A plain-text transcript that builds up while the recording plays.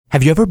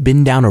Have you ever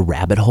been down a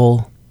rabbit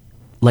hole?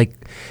 Like,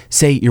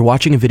 say you're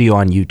watching a video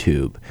on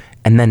YouTube,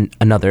 and then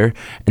another,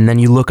 and then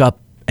you look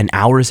up and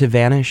hours have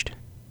vanished?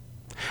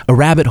 A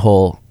rabbit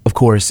hole, of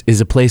course,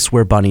 is a place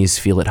where bunnies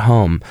feel at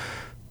home,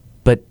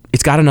 but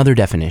it's got another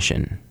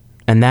definition,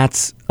 and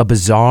that's a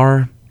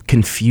bizarre,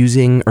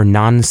 confusing, or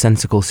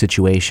nonsensical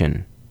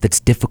situation that's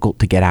difficult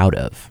to get out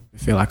of. I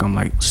feel like I'm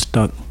like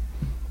stuck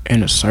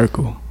in a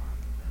circle,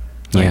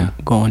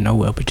 going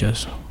nowhere but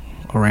just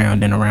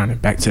around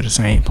and back to the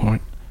same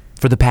point.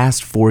 For the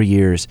past 4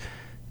 years,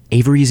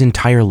 Avery's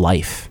entire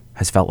life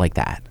has felt like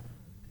that.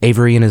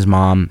 Avery and his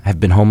mom have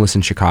been homeless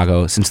in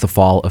Chicago since the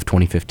fall of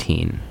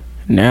 2015.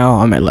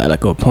 Now I'm at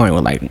like a point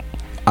where like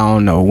I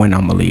don't know when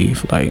I'm gonna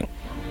leave. Like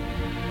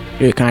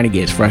it kind of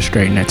gets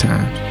frustrating at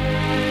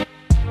times.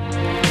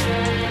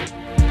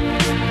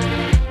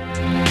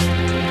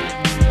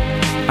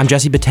 I'm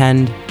Jesse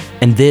Batend,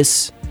 and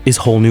this is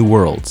Whole New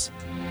Worlds,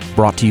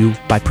 brought to you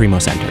by Primo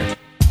Center.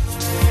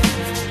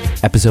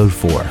 Episode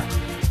 4,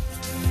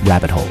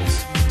 Rabbit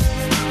Holes.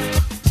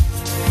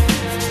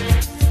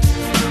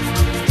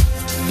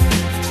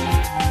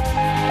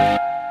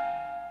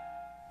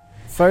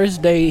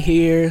 First day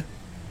here,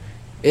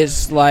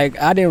 it's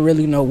like I didn't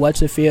really know what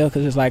to feel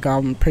because it's like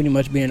I'm pretty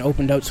much being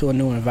opened up to a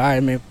new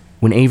environment.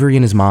 When Avery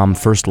and his mom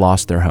first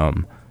lost their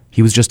home,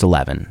 he was just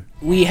 11.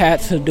 We had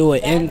to do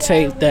an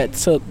intake that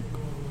took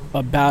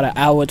about an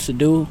hour to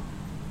do,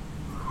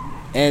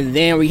 and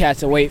then we had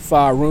to wait for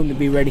our room to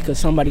be ready because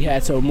somebody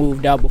had to have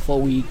moved out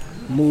before we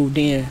moved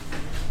in.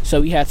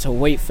 So we had to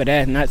wait for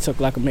that, and that took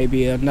like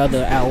maybe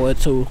another hour or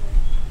two.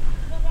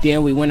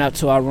 Then we went out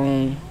to our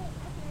room,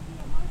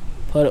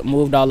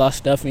 moved all our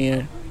stuff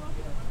in,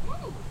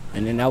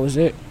 and then that was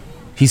it.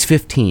 He's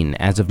 15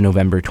 as of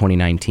November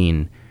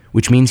 2019,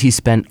 which means he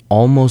spent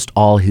almost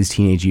all his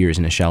teenage years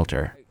in a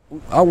shelter.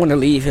 I want to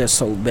leave here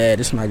so bad,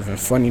 it's not even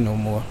funny no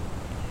more.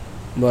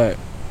 But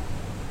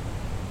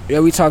yeah,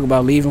 we talk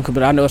about leaving,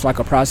 but I know it's like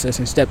a process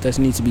and step that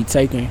needs to be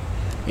taken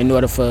in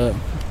order for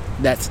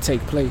that to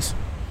take place.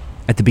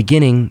 At the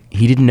beginning,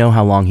 he didn't know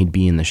how long he'd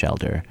be in the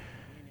shelter.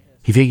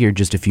 He figured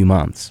just a few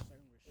months.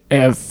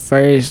 At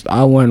first,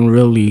 I wasn't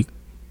really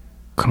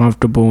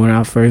comfortable when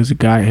I first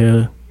got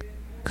here,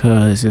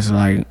 cause it's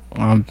like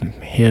I'm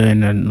here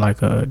in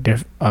a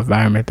different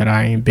environment that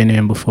I ain't been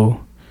in before.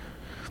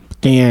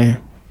 But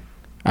then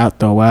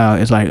after a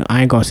while, it's like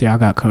I ain't gonna say I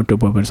got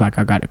comfortable, but it's like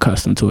I got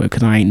accustomed to it,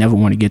 cause I ain't never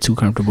want to get too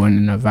comfortable in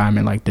an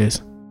environment like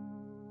this.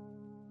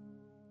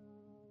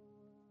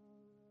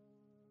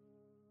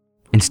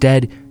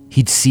 Instead,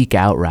 he'd seek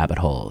out rabbit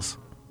holes.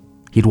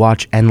 He'd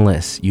watch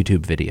endless YouTube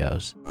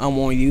videos. I'm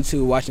on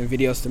YouTube watching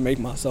videos to make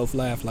myself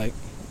laugh, like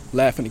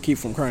laughing to keep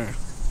from crying.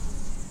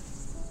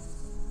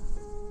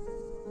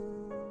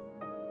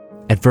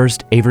 At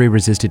first, Avery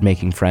resisted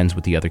making friends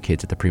with the other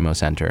kids at the Primo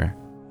Center.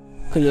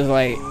 Cause it's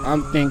like,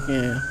 I'm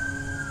thinking,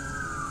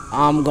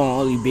 I'm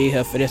gonna only be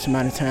here for this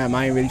amount of time.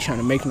 I ain't really trying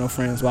to make no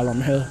friends while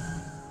I'm here.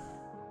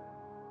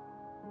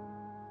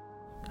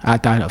 I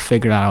thought I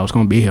figured out I was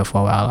gonna be here for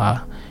a while.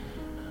 I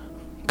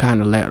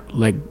kind of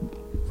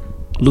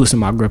loosen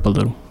my grip a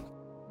little.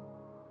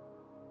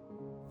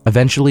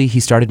 Eventually, he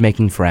started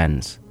making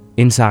friends,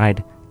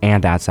 inside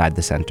and outside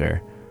the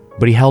center.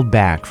 But he held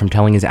back from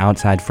telling his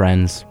outside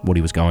friends what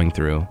he was going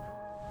through.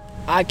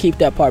 I keep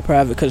that part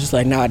private because it's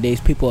like nowadays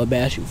people will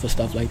bash you for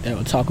stuff like that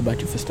or talk about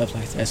you for stuff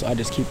like that. So I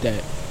just keep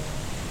that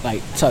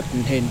like tucked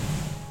and hidden.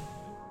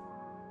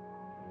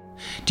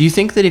 Do you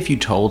think that if you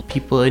told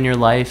people in your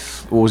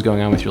life what was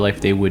going on with your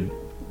life, they would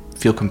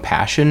feel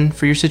compassion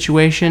for your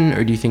situation,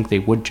 or do you think they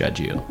would judge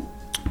you?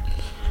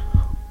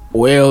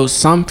 Well,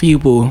 some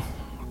people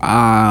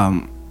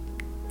would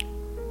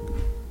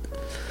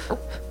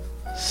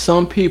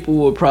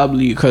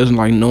probably, because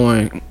like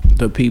knowing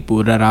the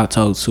people that I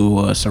talk to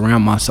or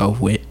surround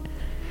myself with,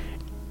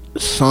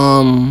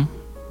 some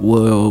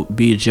will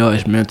be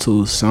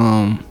judgmental,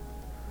 some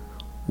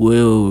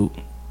will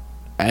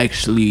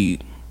actually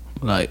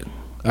like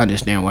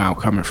understand where I'm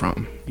coming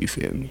from, you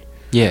feel me?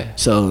 Yeah.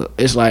 So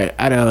it's like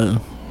out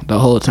of the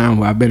whole time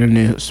where I've been in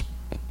this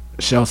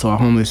shelter or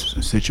homeless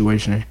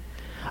situation,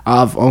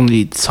 I've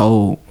only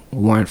told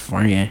one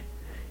friend,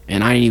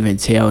 and I didn't even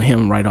tell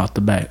him right off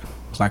the bat. It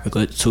was like a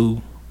good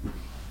 2-3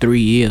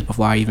 years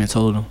before I even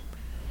told him.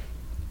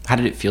 How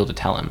did it feel to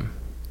tell him?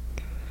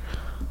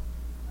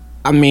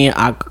 I mean,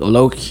 I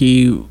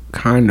low-key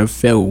kind of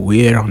felt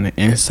weird on the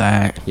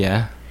inside.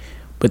 Yeah.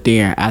 But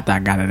then after I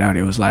got it out,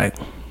 it was like,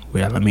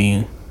 well, I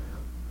mean,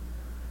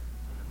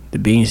 the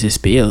beans is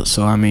spilled.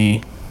 So, I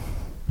mean,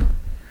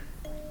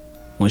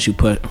 once you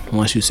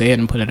say it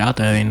and put it out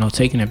there, ain't no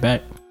taking it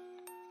back.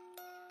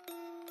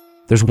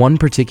 There's one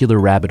particular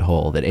rabbit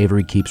hole that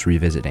Avery keeps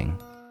revisiting.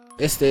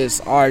 It's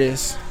this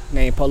artist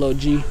named Polo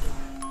G.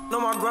 No,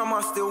 my grandma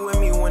still with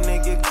me when they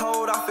get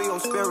cold. I feel your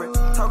spirit.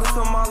 Talking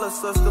to my little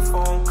sister,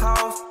 phone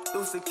calls.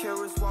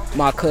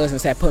 My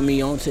cousins had put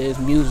me onto his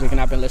music, and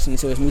I've been listening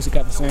to his music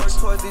ever since.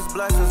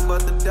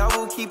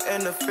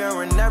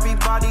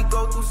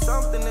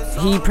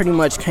 He pretty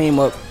much came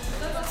up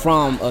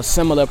from a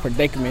similar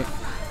predicament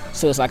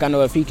So it's like I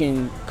know if he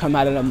can come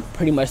out of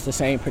pretty much the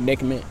same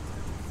predicament,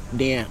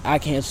 then I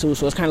can too.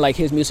 So it's kind of like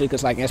his music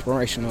is like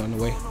inspirational in a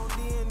way.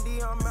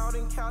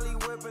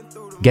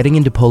 Getting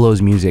into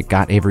Polo's music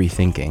got Avery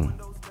thinking.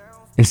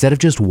 Instead of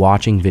just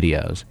watching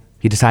videos,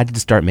 he decided to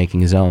start making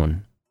his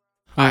own.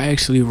 I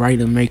actually write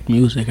and make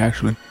music,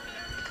 actually.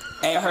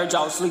 Hey, I heard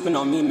y'all was sleeping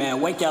on me,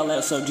 man. Wake y'all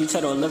ass up.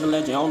 G-Tato, a living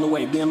legend, on the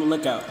way. Be on the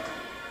lookout.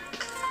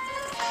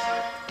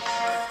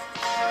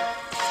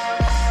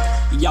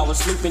 Y'all was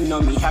sleeping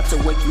on me, have to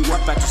wake you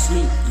up out your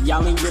sleep.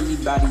 Y'all ain't really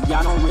body,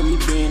 y'all don't really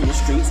be in the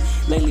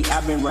streets. Lately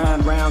I've been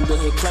round the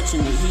hood clutching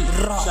the heat.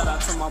 Shout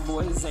out to my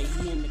boy, Zay,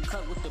 he in the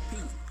cut with the P.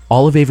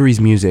 All of Avery's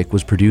music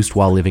was produced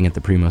while living at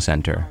the Primo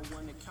Center.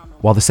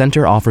 While the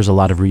center offers a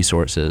lot of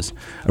resources,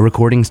 a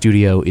recording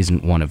studio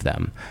isn't one of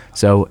them.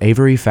 So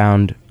Avery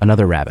found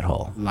another rabbit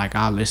hole. Like,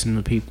 I listen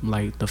to people,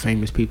 like the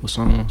famous people's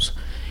songs,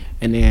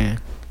 and then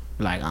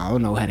like, I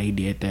don't know how they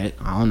did that.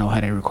 I don't know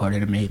how they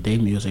recorded and made their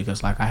music.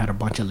 It's like I had a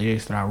bunch of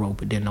lyrics that I wrote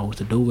but didn't know what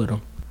to do with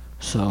them.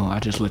 So I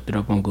just looked it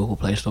up on Google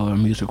Play Store, a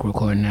music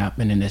recording app,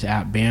 and then this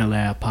app,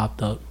 BandLab,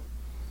 popped up.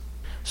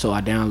 So I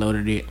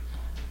downloaded it,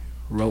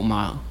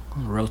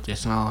 wrote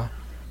this song.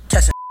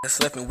 Catch a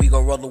slipping, we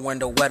go roll the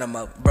window, wet them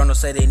up. Bruno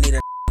say they need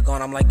a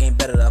gone, I'm like, ain't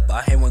better up.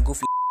 I hate when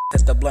goofy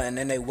test the blunt and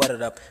then they wet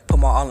it up. Put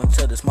my all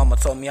into this, mama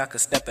told me I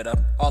could step it up.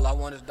 All I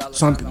want is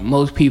dollars.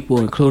 Most people,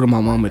 including my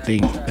mama,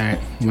 think that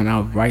when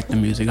I write the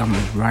music, I'm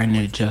just writing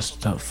it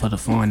just for the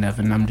fun of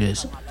it, and I'm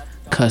just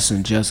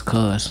cussing just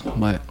cuz.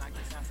 But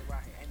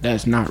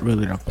that's not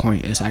really the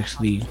point. It's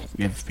actually,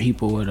 if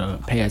people were to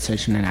pay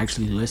attention and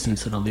actually listen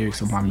to the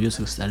lyrics of my music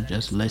instead of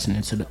just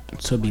listening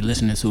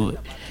to it,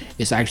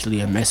 it's actually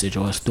a message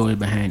or a story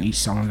behind each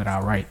song that I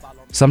write.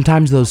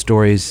 Sometimes those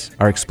stories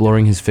are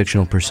exploring his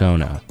fictional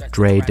persona,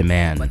 Dre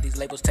Demand. But these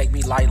labels take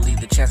me lightly.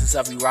 The chances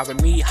of you robbing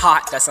me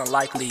hot, that's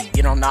unlikely.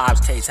 Get on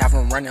Knobs case, have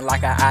them running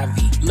like an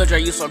IV. Lil'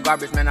 Dre, you so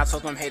garbage, man. I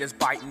told them haters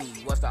bite me.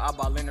 What's the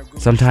eyeball in the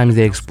group? Sometimes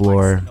they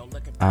explore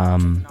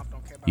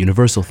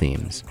universal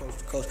themes.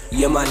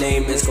 Yeah, my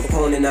name is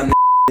Capone and I'm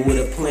with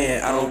a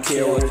plan. I don't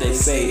care what they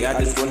say, I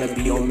just wanna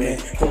be your man.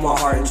 Put my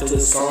heart into the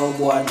song,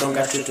 boy, I don't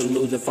got shit to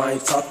lose. If I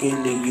ain't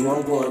talking to you,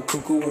 I'm going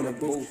cuckoo in the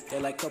booth. They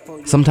like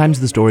Capone. Sometimes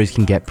the stories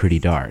can get pretty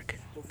dark.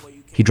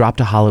 He dropped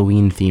a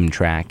Halloween-themed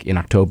track in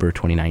October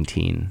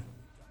 2019.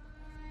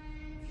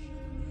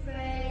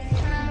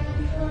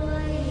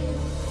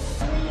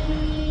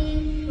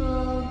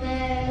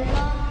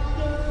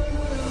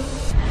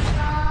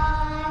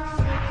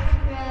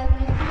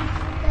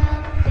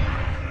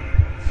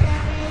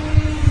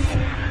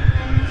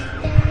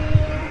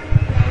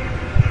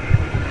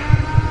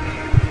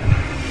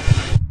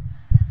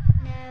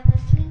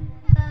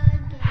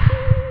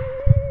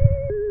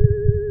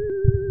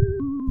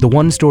 The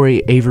one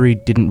story Avery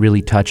didn't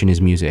really touch in his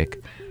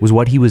music was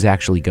what he was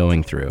actually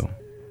going through.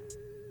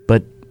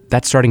 But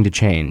that's starting to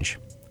change.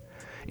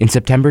 In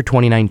September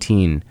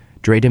 2019,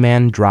 Dre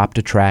Demand dropped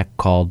a track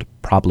called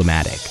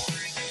Problematic.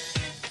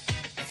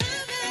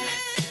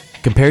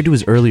 Compared to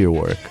his earlier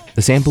work,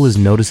 the sample is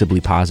noticeably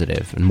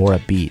positive and more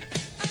upbeat.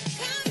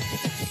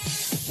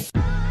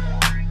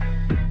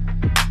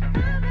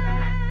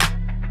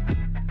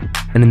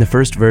 And in the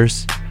first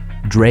verse,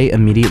 Dre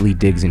immediately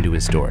digs into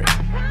his story.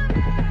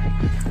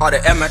 All the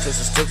air mattresses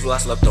and sticks I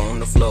slept on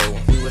the floor.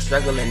 We were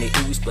struggling to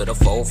eat, we split a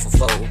 4 for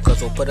 4.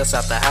 Cause we'll put us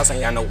out the house, ain't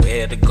got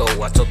nowhere to go.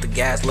 I told the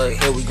guys, look,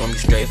 here we gon' be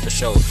straight for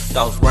sure.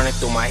 Thoughts running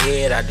through my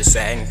head, I just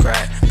sat and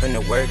cried.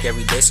 Putting to work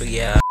every day, so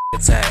yeah, I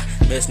tired.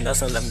 Miss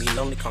nothing, left me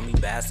lonely, call me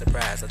bad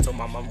surprise. I told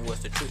my mama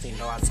what's the truth, you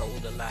know I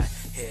told a lie.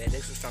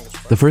 Headaches were strong as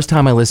fuck. The first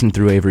time I listened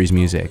through Avery's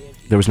music,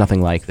 there was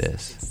nothing like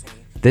this.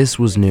 This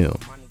was new.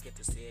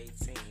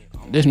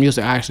 This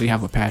music I actually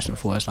have a passion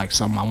for. It's like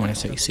something I want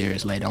to take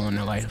serious later on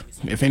in life.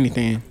 If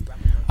anything,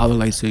 I would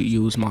like to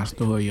use my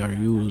story or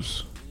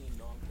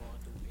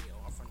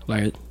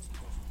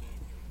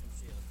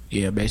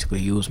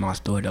basically use my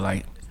story to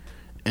like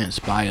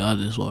inspire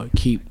others or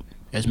keep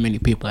as many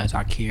people as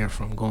I can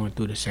from going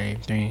through the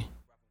same thing.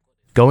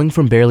 Going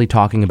from barely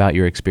talking about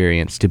your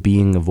experience to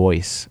being a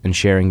voice and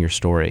sharing your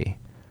story,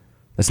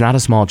 that's not a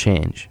small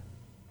change.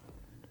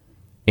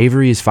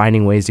 Avery is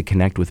finding ways to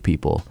connect with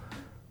people,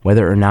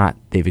 whether or not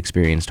they've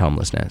experienced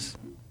homelessness.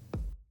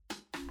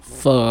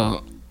 For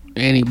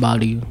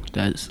anybody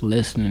that's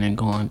listening and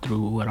going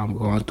through what I'm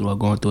going through or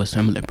going through a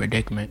similar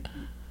predicament,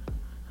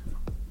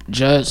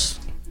 just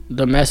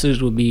the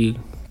message would be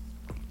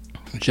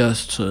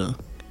just to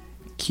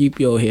keep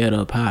your head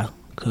up high,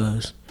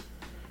 because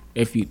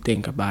if you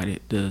think about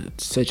it, the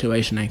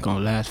situation ain't gonna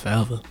last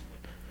forever.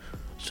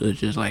 So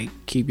just like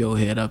keep your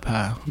head up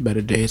high,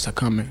 better days are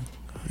coming.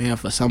 And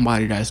for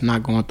somebody that's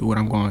not going through what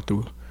I'm going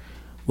through,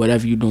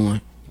 whatever you're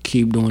doing,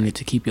 keep doing it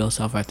to keep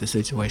yourself out the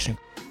situation.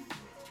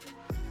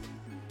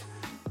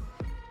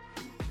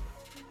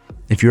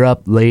 If you're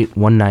up late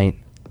one night,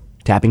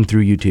 tapping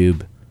through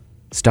YouTube,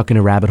 stuck in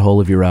a rabbit hole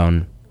of your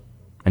own,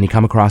 and you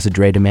come across a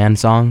Dre Demand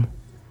song,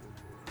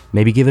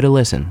 maybe give it a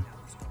listen.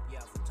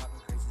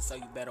 So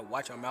you better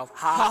watch your mouth.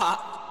 Ha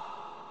ha.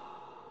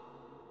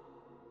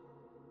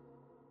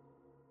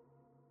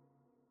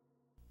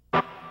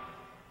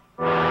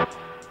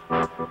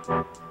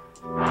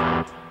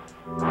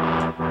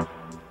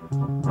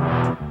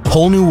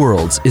 Whole New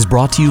Worlds is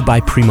brought to you by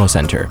Primo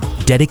Center,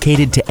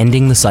 dedicated to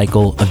ending the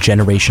cycle of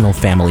generational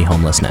family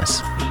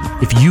homelessness.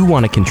 If you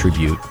want to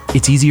contribute,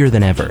 it's easier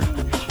than ever.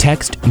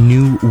 Text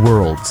New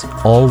Worlds,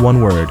 all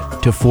one word,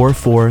 to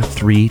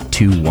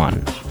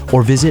 44321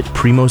 or visit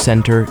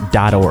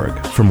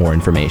primocenter.org for more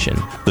information.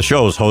 The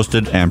show is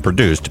hosted and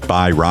produced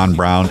by Ron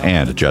Brown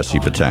and Jesse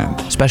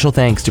Batend. Special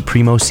thanks to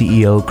Primo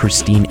CEO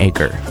Christine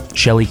Aker,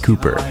 Shelley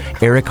Cooper,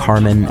 Eric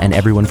Harmon, and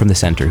everyone from the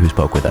center who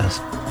spoke with us.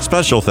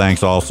 Special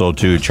thanks also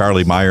to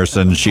Charlie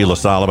Meyerson, Sheila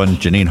Solomon,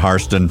 Janine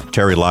Harston,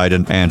 Terry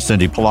Lydon, and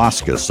Cindy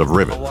Palaskis of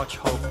Rivet.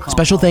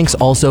 Special thanks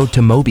also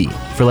to Moby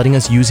for letting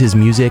us use his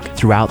music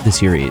throughout the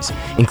series,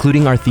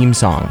 including our theme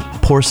song,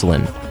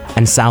 Porcelain,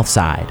 and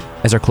Southside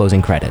as our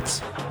closing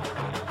credits.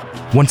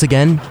 Once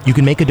again, you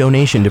can make a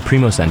donation to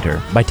Primo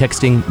Center by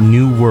texting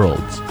New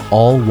Worlds,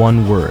 all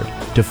one word,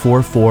 to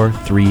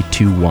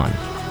 44321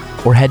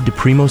 or head to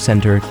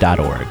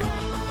primocenter.org.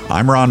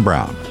 I'm Ron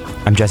Brown.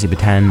 I'm Jesse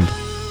Batend.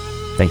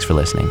 Thanks for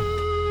listening.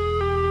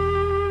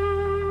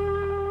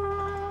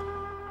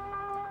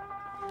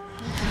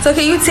 So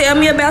can you tell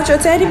me about your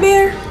teddy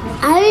bear?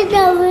 I don't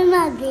know where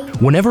my baby.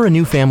 Whenever a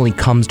new family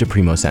comes to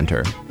Primo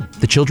Center,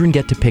 the children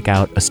get to pick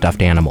out a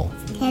stuffed animal.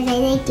 Because I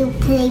like to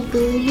play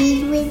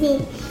babies with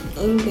it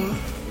and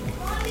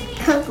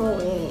cuddle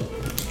with it.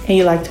 And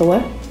you like to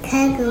what?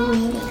 Cuddle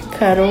with it.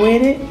 Cuddle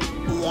with it?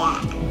 Yeah.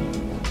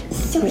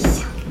 So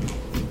soft.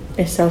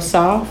 It's so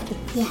soft?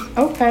 Yeah.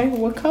 Okay,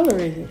 what color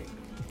is it?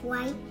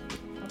 White.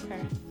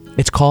 Okay.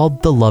 It's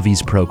called the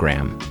Lovies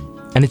Program,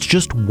 and it's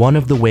just one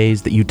of the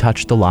ways that you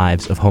touch the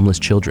lives of homeless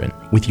children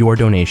with your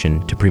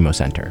donation to Primo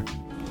Center.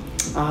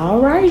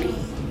 Alrighty.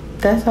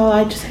 That's all.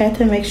 I just had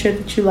to make sure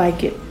that you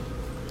like it.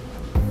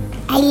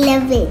 I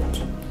love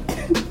it.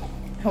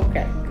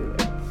 Okay, good.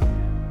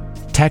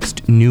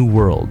 Text New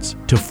Worlds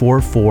to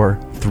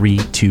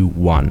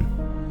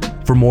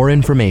 44321. For more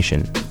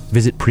information,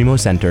 visit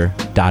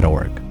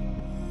primocenter.org.